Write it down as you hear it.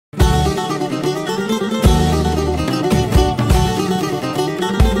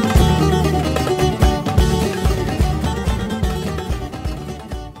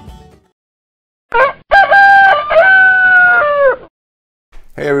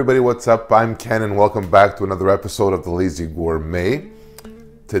everybody, what's up? I'm Ken and welcome back to another episode of The Lazy Gourmet.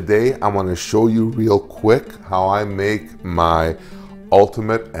 Today I want to show you real quick how I make my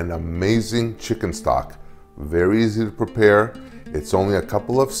ultimate and amazing chicken stock. Very easy to prepare. It's only a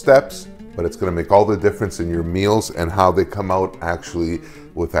couple of steps, but it's going to make all the difference in your meals and how they come out actually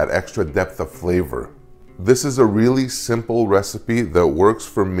with that extra depth of flavor. This is a really simple recipe that works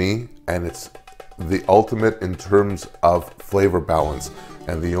for me, and it's the ultimate in terms of flavor balance.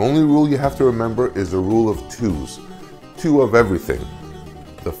 And the only rule you have to remember is the rule of twos. Two of everything.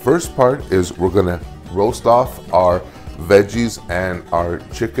 The first part is we're gonna roast off our veggies and our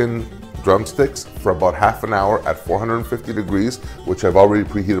chicken drumsticks for about half an hour at 450 degrees, which I've already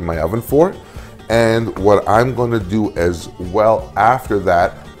preheated my oven for. And what I'm gonna do as well after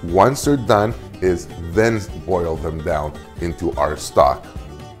that, once they're done, is then boil them down into our stock.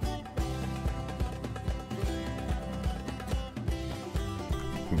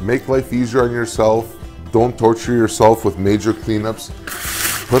 Make life easier on yourself. Don't torture yourself with major cleanups.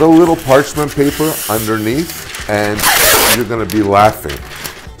 Put a little parchment paper underneath and you're gonna be laughing.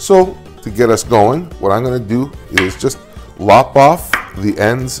 So to get us going, what I'm gonna do is just lop off the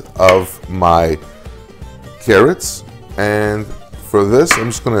ends of my carrots. And for this, I'm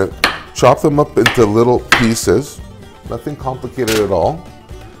just gonna chop them up into little pieces. Nothing complicated at all.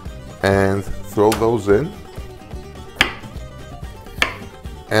 And throw those in.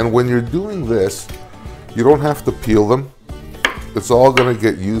 And when you're doing this, you don't have to peel them. It's all gonna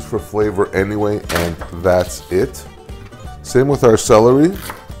get used for flavor anyway, and that's it. Same with our celery.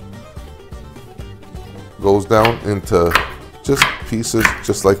 Goes down into just pieces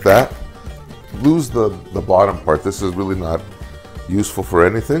just like that. Lose the bottom part. This is really not useful for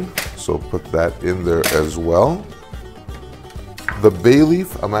anything, so put that in there as well. The bay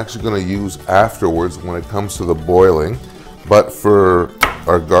leaf I'm actually gonna use afterwards when it comes to the boiling, but for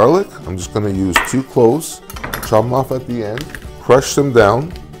our garlic, I'm just going to use 2 cloves, chop them off at the end, crush them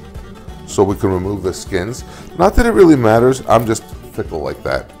down so we can remove the skins. Not that it really matters, I'm just fickle like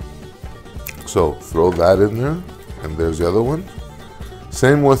that. So throw that in there, and there's the other one.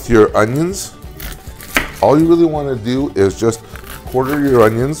 Same with your onions. All you really want to do is just quarter your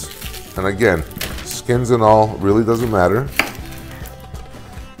onions, and again, skins and all really doesn't matter.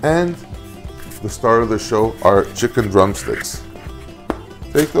 And the star of the show are chicken drumsticks.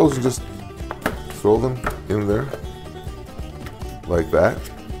 Take those and just throw them in there like that.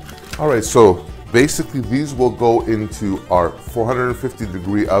 All right, so basically these will go into our 450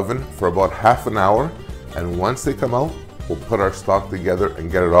 degree oven for about half an hour. And once they come out, we'll put our stock together and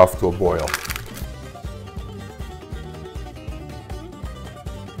get it off to a boil.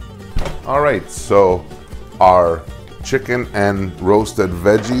 All right, so our chicken and roasted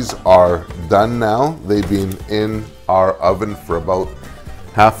veggies are done now. They've been in our oven for about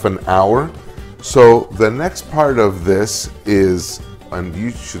half an hour. So the next part of this is, and you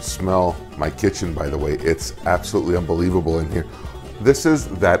should smell my kitchen, by the way, it's absolutely unbelievable in here. This is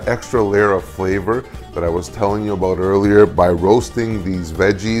that extra layer of flavor that I was telling you about earlier. By roasting these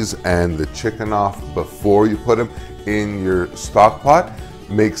veggies and the chicken off before you put them in your stock pot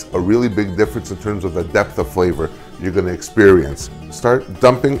makes a really big difference in terms of the depth of flavor you're going to experience. Start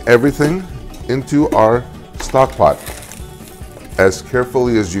dumping everything into our stock pot as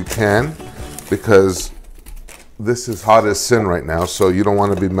carefully as you can, because this is hot as sin right now, so you don't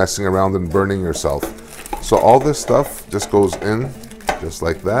want to be messing around and burning yourself. So all this stuff just goes in just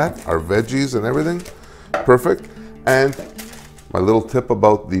like that, our veggies and everything. Perfect. And my little tip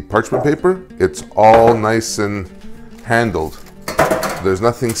about the parchment paper, it's all nice and handled. There's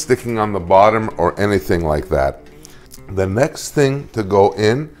nothing sticking on the bottom or anything like that. The next thing to go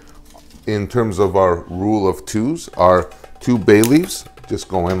in terms of our rule of twos, are 2 bay leaves, just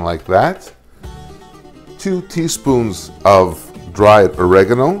go in like that. 2 teaspoons of dried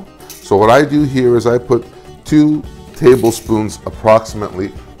oregano. So what I do here is I put 2 tablespoons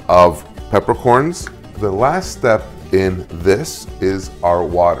approximately of peppercorns. The last step in this is our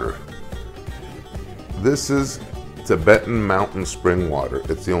water. This is Tibetan mountain spring water.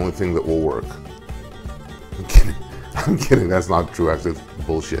 It's the only thing that will work. I'm kidding. I'm kidding, that's not true, actually, it's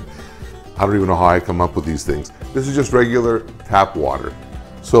bullshit. I don't even know how I come up with these things. This is just regular tap water.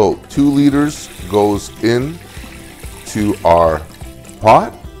 So 2 liters goes in to our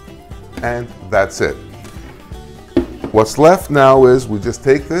pot, and that's it. What's left now is we just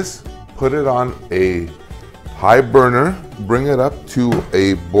take this, put it on a high burner, bring it up to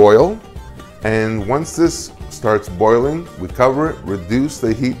a boil, and once this starts boiling, we cover it, reduce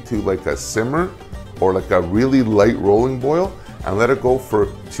the heat to like a simmer or like a really light rolling boil, and let it go for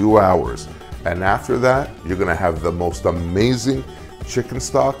 2 hours. And after that, you're gonna have the most amazing chicken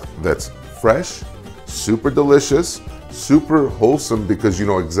stock that's fresh, super delicious, super wholesome because you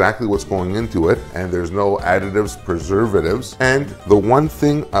know exactly what's going into it and there's no additives, preservatives. And the one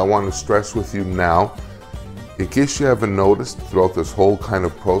thing I want to stress with you now, in case you haven't noticed throughout this whole kind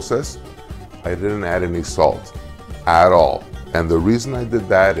of process, I didn't add any salt at all. And the reason I did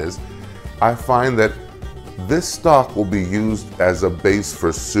that is I find that this stock will be used as a base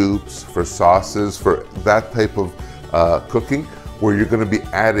for soups, for sauces, for that type of cooking where you're going to be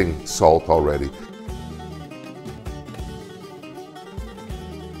adding salt already.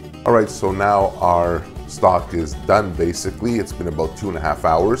 All right, so now our stock is done basically. It's been about 2.5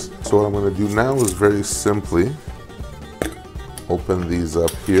 hours. So what I'm going to do now is very simply open these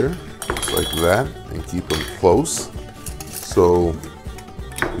up here, just like that, and keep them close so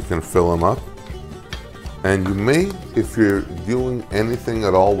you can fill them up. And you may, if you're doing anything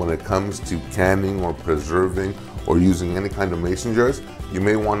at all when it comes to canning or preserving or using any kind of mason jars, you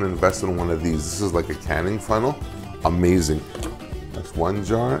may want to invest in one of these. This is like a canning funnel. Amazing. That's one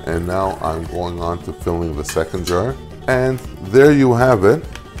jar, and now I'm going on to filling the second jar. And there you have it.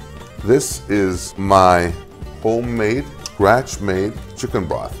 This is my homemade, scratch-made chicken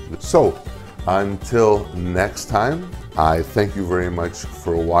broth. So until next time, I thank you very much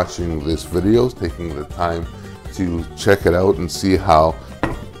for watching this video, taking the time to check it out and see how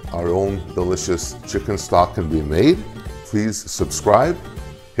our own delicious chicken stock can be made. Please subscribe,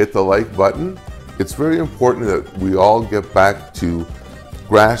 hit the like button. It's very important that we all get back to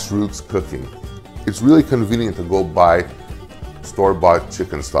grassroots cooking. It's really convenient to go buy store-bought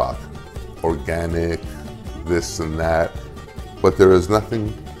chicken stock, organic, this and that, but there is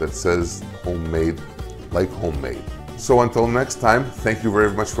nothing that says homemade like homemade. So until next time, thank you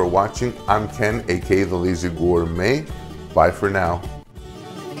very much for watching. I'm Ken, aka The Lazy Gourmet. Bye for now.